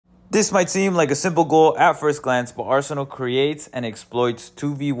This might seem like a simple goal at first glance, but Arsenal creates and exploits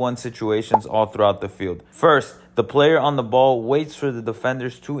 2v1 situations all throughout the field. First, the player on the ball waits for the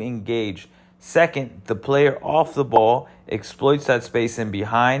defenders to engage. Second, the player off the ball exploits that space in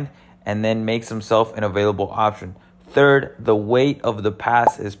behind and then makes himself an available option. Third, the weight of the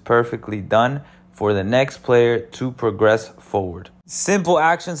pass is perfectly done for the next player to progress forward. Simple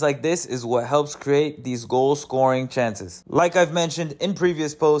actions like this is what helps create these goal-scoring chances. Like I've mentioned in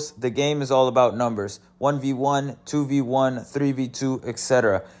previous posts, the game is all about numbers. 1v1, 2v1, 3v2,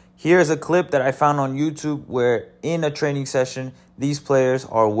 etc. Here's a clip that I found on YouTube where in a training session, these players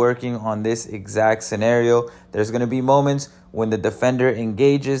are working on this exact scenario. There's going to be moments when the defender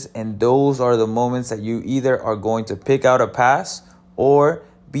engages, and those are the moments that you either are going to pick out a pass or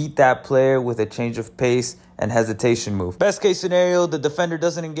beat that player with a change of pace and hesitation move. Best case scenario, the defender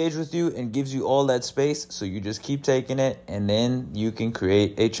doesn't engage with you and gives you all that space, so you just keep taking it and then you can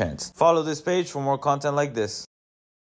create a chance. Follow this page for more content like this.